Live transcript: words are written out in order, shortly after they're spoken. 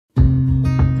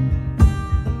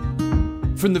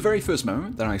From the very first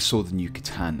moment that I saw the new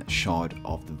Ctan Shard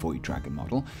of the Void Dragon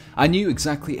model, I knew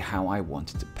exactly how I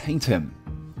wanted to paint him.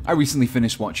 I recently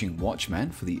finished watching Watchmen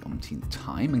for the umpteenth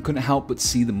time and couldn't help but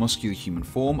see the muscular human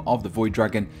form of the Void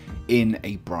Dragon in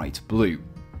a bright blue.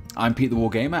 I'm Pete the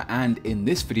Wargamer, and in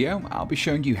this video I'll be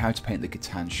showing you how to paint the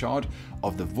Ctan Shard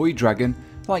of the Void Dragon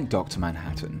like Dr.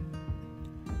 Manhattan.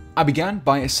 I began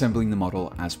by assembling the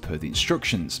model as per the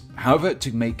instructions. However,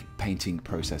 to make painting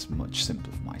process much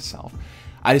simpler for myself,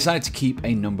 I decided to keep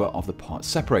a number of the parts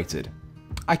separated.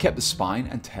 I kept the spine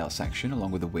and tail section along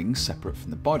with the wings separate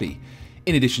from the body.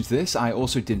 In addition to this, I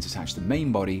also didn't attach the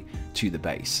main body to the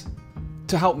base.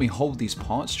 To help me hold these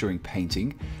parts during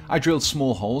painting, I drilled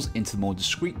small holes into the more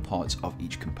discrete parts of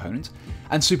each component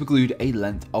and superglued a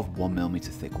length of 1mm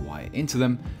thick wire into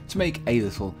them to make a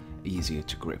little easier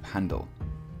to grip handle.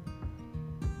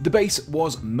 The base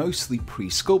was mostly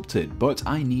pre-sculpted, but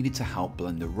I needed to help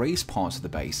blend the raised parts of the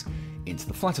base into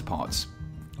the flatter parts.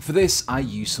 For this, I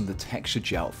used some of the texture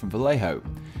gel from Vallejo.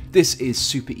 This is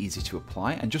super easy to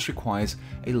apply and just requires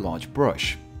a large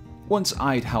brush. Once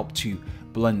I'd helped to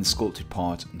blend the sculpted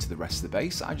part into the rest of the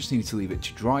base, I just needed to leave it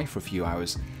to dry for a few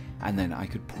hours and then I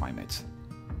could prime it.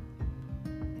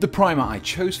 The primer I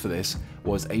chose for this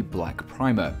was a black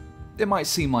primer. It might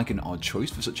seem like an odd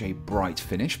choice for such a bright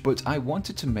finish, but I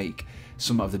wanted to make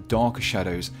some of the darker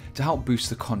shadows to help boost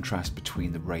the contrast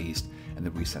between the raised and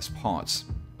the recessed parts.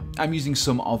 I'm using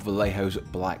some of Vallejo's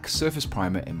black surface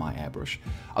primer in my airbrush,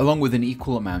 along with an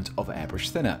equal amount of airbrush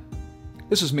thinner.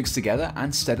 This was mixed together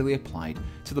and steadily applied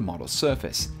to the model's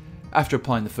surface. After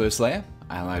applying the first layer,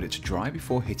 I allowed it to dry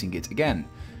before hitting it again.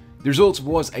 The result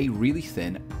was a really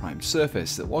thin, primed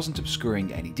surface that wasn't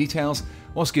obscuring any details,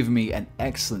 whilst giving me an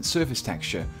excellent surface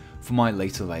texture for my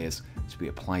later layers to be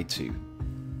applied to.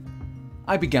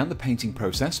 I began the painting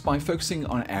process by focusing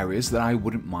on areas that I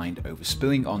wouldn't mind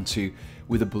overspilling onto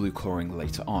with a blue colouring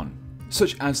later on,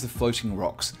 such as the floating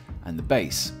rocks and the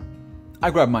base. I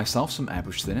grabbed myself some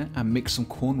airbrush thinner and mixed some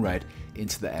Khorne Red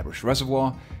into the airbrush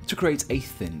reservoir to create a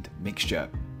thinned mixture.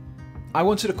 I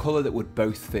wanted a colour that would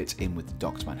both fit in with the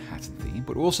Dr. Manhattan theme,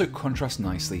 but also contrast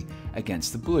nicely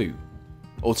against the blue.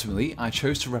 Ultimately, I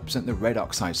chose to represent the red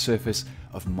oxide surface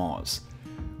of Mars.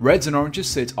 Reds and oranges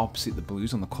sit opposite the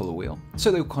blues on the colour wheel,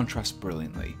 so they will contrast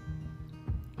brilliantly.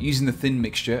 Using the thin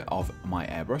mixture of my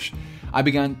airbrush, I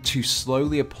began to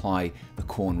slowly apply the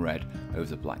Khorne Red over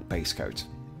the black base coat.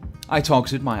 I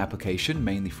targeted my application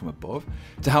mainly from above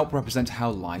to help represent how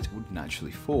light would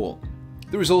naturally fall.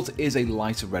 The result is a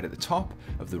lighter red at the top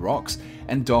of the rocks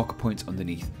and darker points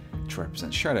underneath to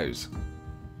represent shadows.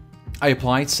 I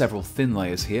applied several thin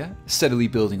layers here, steadily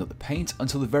building up the paint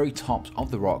until the very tops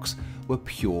of the rocks were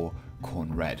pure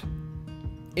Khorne Red.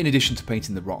 In addition to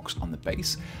painting the rocks on the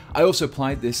base, I also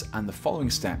applied this and the following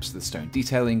steps to the stone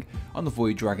detailing on the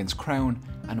Void Dragon's crown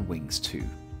and wings too.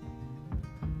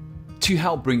 To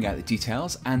help bring out the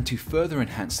details and to further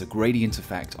enhance the gradient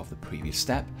effect of the previous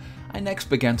step, I next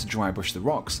began to dry brush the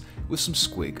rocks with some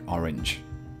Squig Orange.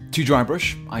 To dry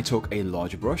brush, I took a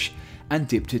larger brush and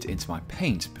dipped it into my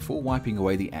paint before wiping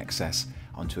away the excess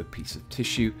onto a piece of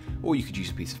tissue, or you could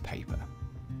use a piece of paper.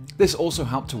 This also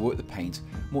helped to work the paint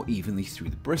more evenly through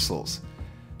the bristles.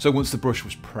 So once the brush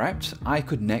was prepped, I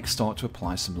could next start to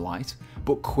apply some light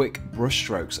but quick brush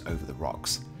strokes over the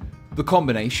rocks. The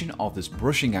combination of this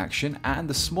brushing action and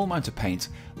the small amount of paint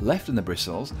left in the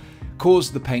bristles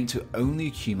caused the paint to only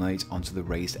accumulate onto the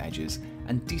raised edges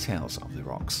and details of the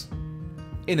rocks.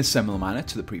 In a similar manner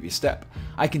to the previous step,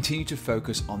 I continued to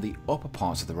focus on the upper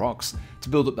parts of the rocks to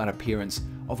build up that appearance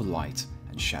of light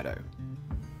and shadow.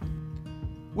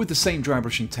 With the same dry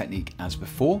brushing technique as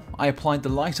before, I applied the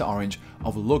lighter orange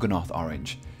of Lugganoth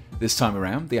Orange. This time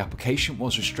around, the application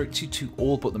was restricted to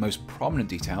all but the most prominent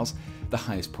details, the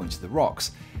highest points of the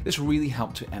rocks. This really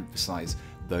helped to emphasize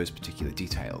those particular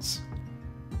details.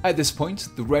 At this point,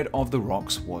 the red of the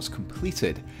rocks was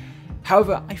completed.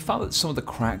 However, I found that some of the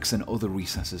cracks and other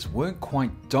recesses weren't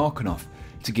quite dark enough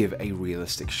to give a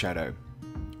realistic shadow.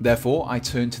 Therefore, I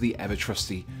turned to the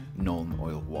ever-trusty Nuln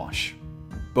Oil wash.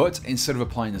 But instead of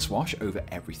applying this wash over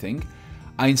everything,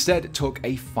 I instead took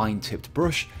a fine-tipped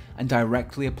brush and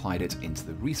directly applied it into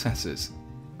the recesses.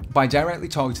 By directly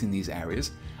targeting these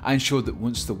areas, I ensured that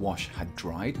once the wash had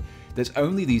dried, that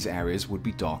only these areas would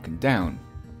be darkened down.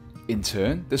 In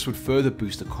turn, this would further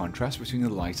boost the contrast between the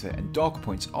lighter and darker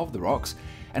points of the rocks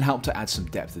and help to add some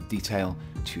depth of detail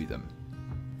to them.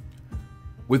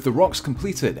 With the rocks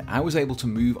completed, I was able to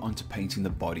move on to painting the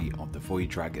body of the Void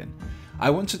Dragon. I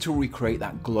wanted to recreate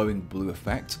that glowing blue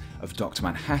effect of Dr.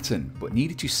 Manhattan, but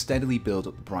needed to steadily build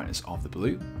up the brightness of the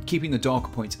blue, keeping the darker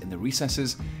points in the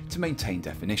recesses to maintain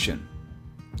definition.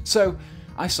 So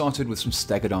I started with some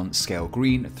Stegadon Scale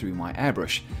Green through my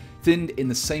airbrush, thinned in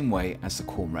the same way as the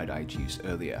Khorne Red I'd used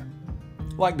earlier.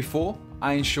 Like before,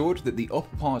 I ensured that the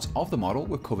upper parts of the model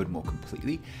were covered more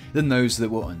completely than those that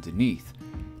were underneath.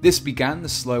 This began the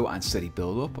slow and steady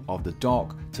build-up of the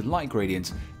dark to light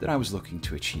gradient that I was looking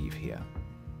to achieve here.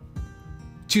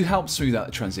 To help smooth out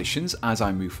the transitions as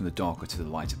I moved from the darker to the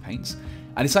lighter paints,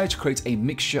 I decided to create a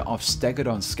mixture of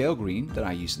Stegadon Scale Green that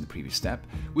I used in the previous step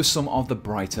with some of the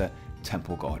brighter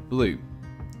Temple Guard Blue.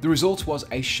 The result was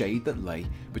a shade that lay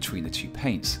between the two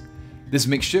paints. This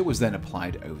mixture was then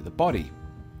applied over the body.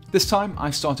 This time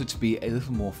I started to be a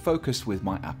little more focused with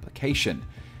my application,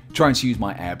 trying to use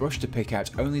my airbrush to pick out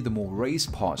only the more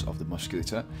raised parts of the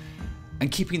musculature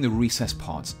and keeping the recessed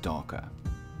parts darker.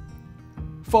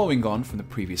 Following on from the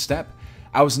previous step,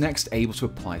 I was next able to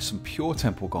apply some pure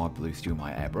Temple Guard Blue through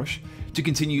my airbrush to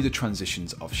continue the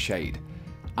transitions of shade.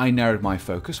 I narrowed my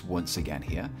focus once again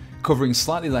here, covering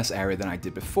slightly less area than I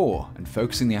did before and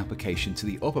focusing the application to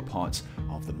the upper parts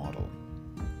of the model.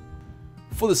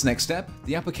 For this next step,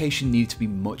 the application needed to be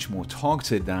much more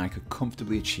targeted than I could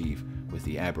comfortably achieve with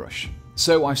the airbrush.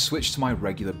 So I switched to my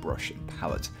regular brush and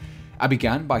palette. I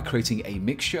began by creating a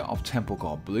mixture of Temple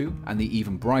Guard Blue and the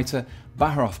even brighter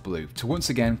Baharroth Blue to once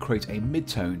again create a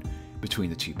mid-tone between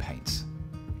the two paints.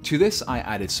 To this I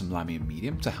added some Lamium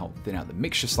Medium to help thin out the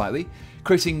mixture slightly,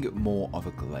 creating more of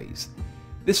a glaze.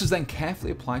 This was then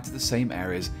carefully applied to the same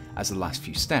areas as the last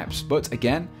few steps, but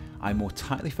again, I more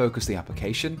tightly focused the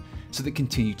application so that it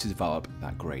continued to develop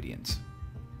that gradient.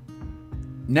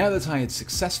 Now that I had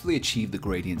successfully achieved the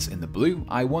gradients in the blue,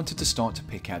 I wanted to start to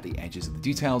pick out the edges of the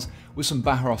details with some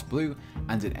Baharroth Blue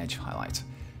and an edge highlight.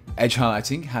 Edge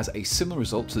highlighting has a similar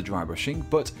result to the dry brushing,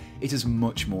 but it is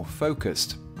much more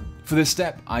focused. For this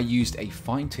step, I used a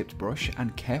fine-tipped brush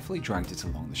and carefully dragged it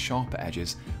along the sharper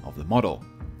edges of the model,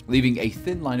 leaving a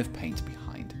thin line of paint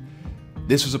behind.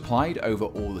 This was applied over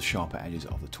all the sharper edges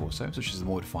of the torso, such as the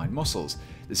more defined muscles,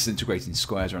 the disintegrating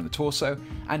squares around the torso,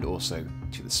 and also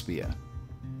to the spear.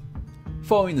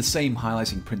 Following the same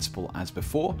highlighting principle as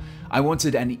before, I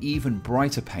wanted an even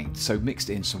brighter paint, so mixed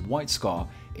in some white scar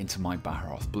into my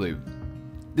Baharroth Blue.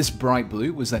 This bright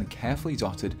blue was then carefully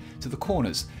dotted to the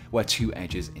corners where two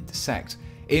edges intersect,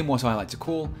 in what I like to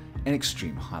call an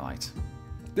extreme highlight.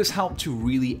 This helped to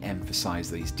really emphasize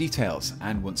these details,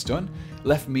 and once done,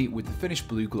 left me with the finished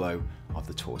blue glow of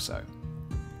the torso.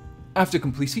 After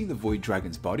completing the Void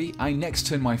Dragon's body, I next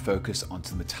turned my focus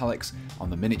onto the metallics on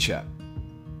the miniature.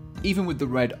 Even with the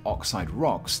red oxide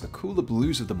rocks, the cooler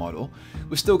blues of the model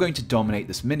were still going to dominate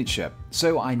this miniature,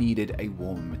 so I needed a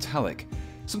warmer metallic,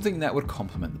 something that would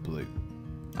complement the blue.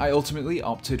 I ultimately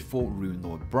opted for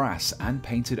Runelord Brass and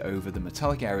painted over the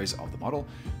metallic areas of the model,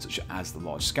 such as the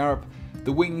large scarab,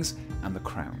 the wings, and the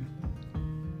crown.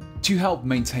 To help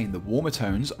maintain the warmer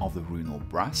tones of the Runelord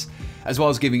Brass, as well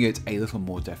as giving it a little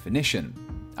more definition,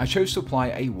 I chose to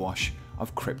apply a wash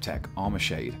of Cryptek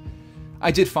Armourshade.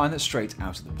 I did find that straight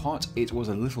out of the pot it was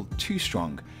a little too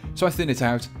strong, so I thinned it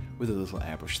out with a little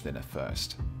airbrush thinner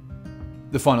first.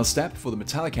 The final step for the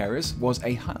metallic areas was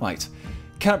a highlight.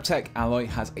 Canoptek Alloy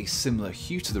has a similar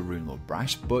hue to the Runelord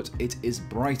Brass, but it is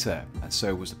brighter, and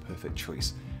so was the perfect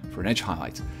choice for an edge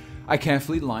highlight. I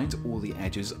carefully lined all the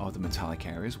edges of the metallic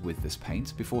areas with this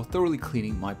paint before thoroughly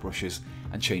cleaning my brushes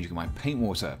and changing my paint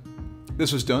water.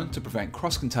 This was done to prevent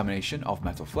cross-contamination of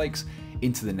metal flakes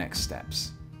into the next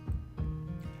steps.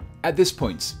 At this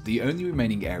point, the only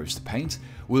remaining areas to paint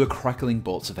were the crackling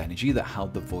bolts of energy that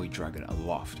held the Void Dragon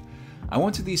aloft. I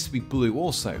wanted these to be blue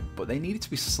also, but they needed to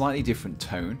be a slightly different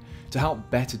tone to help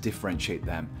better differentiate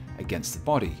them against the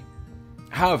body.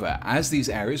 However, as these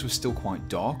areas were still quite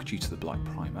dark due to the black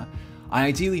primer, I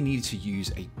ideally needed to use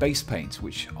a base paint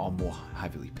which are more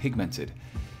heavily pigmented.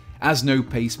 As no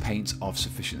base paint of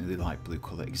sufficiently light blue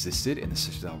colour existed in the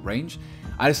Citadel range,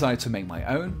 I decided to make my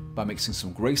own by mixing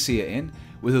some grey Seer in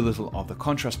with a little of the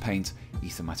contrast paint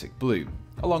Aethermatic Blue,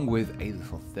 along with a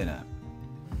little thinner.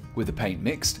 With the paint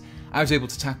mixed, I was able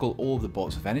to tackle all of the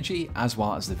bolts of energy as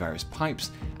well as the various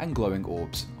pipes and glowing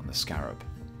orbs on the scarab.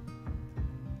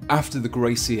 After the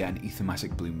grey Seer and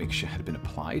Aethermatic Blue mixture had been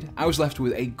applied, I was left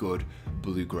with a good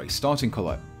blue-grey starting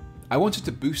colour. I wanted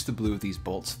to boost the blue of these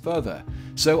bolts further,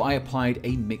 so I applied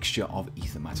a mixture of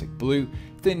Aethermatic Blue,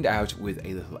 thinned out with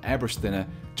a little airbrush thinner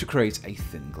to create a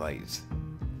thin glaze.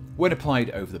 When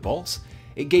applied over the bolts,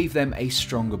 it gave them a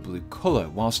stronger blue colour,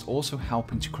 whilst also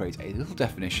helping to create a little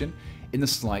definition in the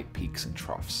slight peaks and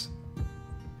troughs.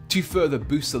 To further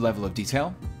boost the level of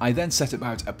detail, I then set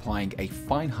about applying a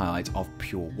fine highlight of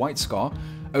pure white scar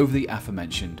over the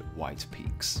aforementioned white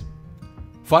peaks.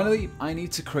 Finally, I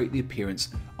need to create the appearance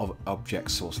of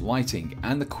object source lighting,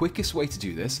 and the quickest way to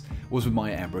do this was with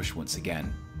my airbrush once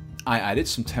again. I added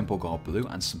some Temple Guard blue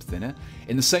and some thinner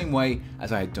in the same way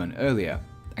as I had done earlier,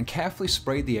 and carefully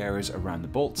sprayed the areas around the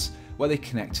bolts where they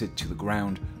connected to the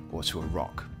ground or to a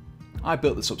rock. I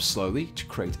built this up slowly to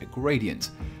create a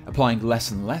gradient, applying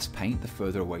less and less paint the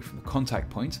further away from the contact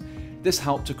point. This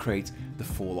helped to create the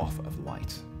fall off of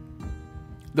light.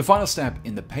 The final step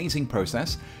in the painting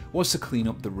process was to clean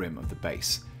up the rim of the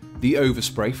base. The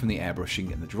overspray from the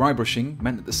airbrushing and the dry brushing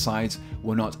meant that the sides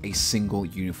were not a single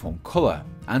uniform colour,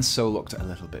 and so looked a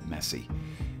little bit messy.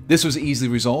 This was easily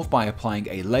resolved by applying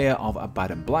a layer of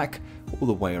Abaddon Black all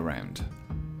the way around.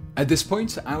 At this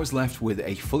point, I was left with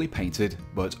a fully painted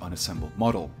but unassembled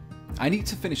model. I need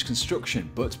to finish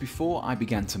construction, but before I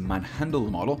began to manhandle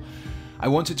the model, I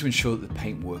wanted to ensure that the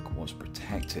paintwork was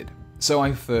protected. So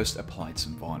I first applied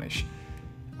some varnish.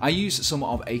 I used some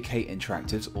of AK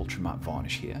Interactive's Ultra Matte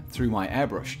Varnish here through my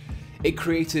airbrush. It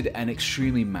created an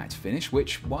extremely matte finish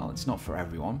which, while it's not for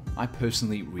everyone, I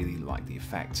personally really like the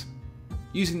effect.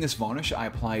 Using this varnish, I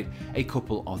applied a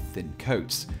couple of thin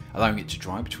coats, allowing it to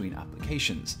dry between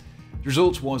applications. The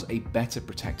result was a better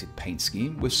protected paint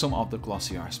scheme with some of the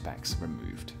glossier aspects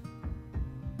removed.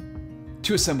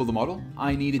 To assemble the model,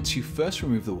 I needed to first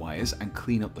remove the wires and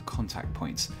clean up the contact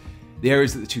points, the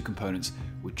areas that the two components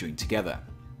would join together.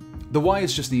 The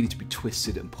wires just needed to be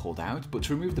twisted and pulled out, but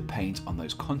to remove the paint on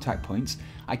those contact points,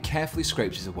 I carefully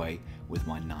scraped it away with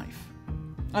my knife.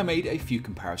 I made a few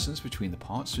comparisons between the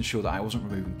parts to ensure that I wasn't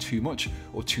removing too much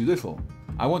or too little.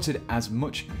 I wanted as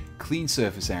much clean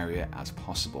surface area as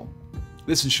possible.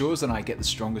 This ensures that I get the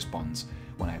strongest bonds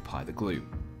when I apply the glue.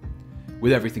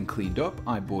 With everything cleaned up,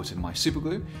 I brought in my super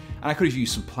glue, and I could have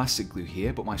used some plastic glue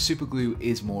here, but my super glue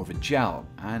is more of a gel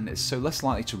and is so less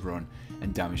likely to run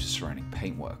and damage the surrounding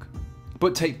paintwork.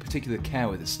 But take particular care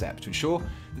with this step to ensure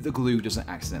that the glue doesn't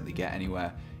accidentally get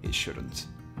anywhere it shouldn't.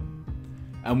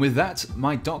 And with that,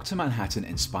 my Dr. Manhattan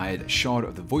inspired Shard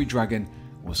of the Void Dragon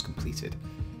was completed.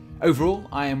 Overall,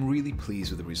 I am really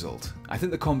pleased with the result. I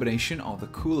think the combination of the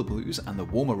cooler blues and the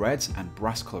warmer reds and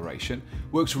brass coloration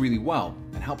works really well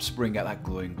and helps bring out that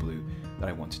glowing blue that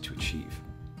I wanted to achieve.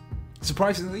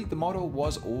 Surprisingly, the model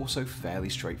was also fairly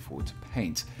straightforward to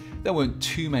paint. There weren't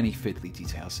too many fiddly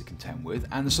details to contend with,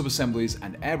 and the sub-assemblies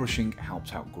and airbrushing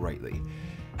helped out greatly.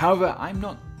 However, I'm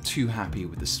not too happy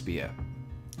with the spear.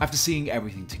 After seeing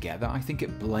everything together, I think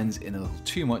it blends in a little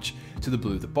too much to the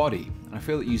blue of the body, and I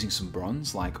feel that using some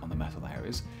bronze, like on the metal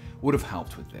areas, would have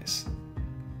helped with this.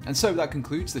 And so that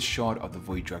concludes the Shard of the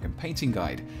Void Dragon painting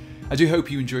guide. I do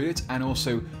hope you enjoyed it and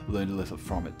also learned a little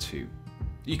from it too.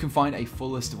 You can find a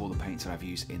full list of all the paints that I've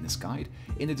used in this guide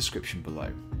in the description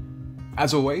below.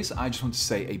 As always, I just want to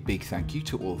say a big thank you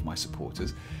to all of my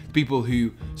supporters, the people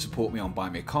who support me on Buy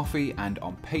Me a Coffee and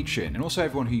on Patreon, and also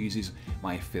everyone who uses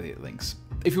my affiliate links.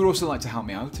 If you would also like to help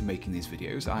me out in making these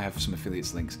videos, I have some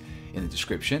affiliates links in the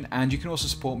description, and you can also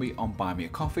support me on Buy Me a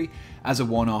Coffee as a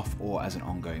one-off or as an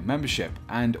ongoing membership,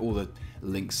 and all the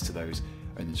links to those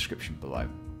are in the description below.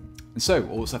 And so,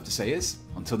 all that's left to say is,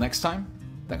 until next time,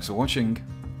 thanks for watching,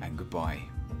 and goodbye.